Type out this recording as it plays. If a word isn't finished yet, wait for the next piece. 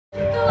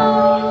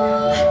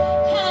go,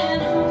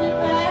 can't hold it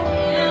back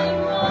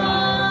anymore.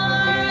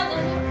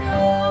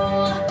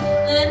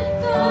 Let it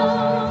go,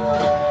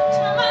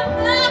 turn my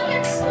back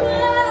and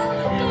let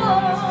it go.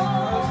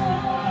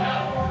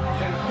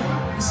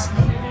 The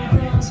snow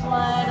grows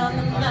white on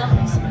the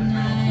mountains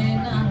tonight,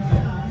 not a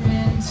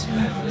footprint to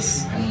the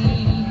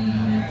sea.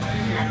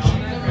 A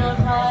kingdom of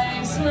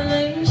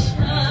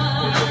isolation,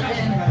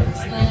 and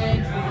it's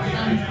like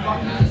I'm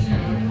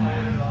free.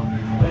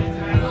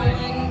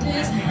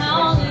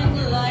 Howling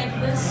like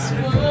the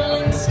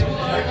swirling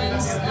storm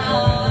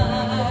inside.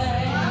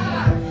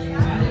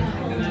 Couldn't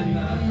hold it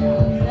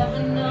in,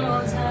 never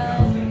knows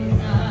I've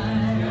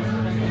cried.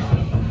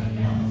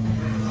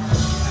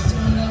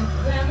 Don't let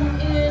them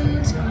in,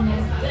 don't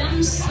let them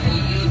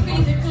see.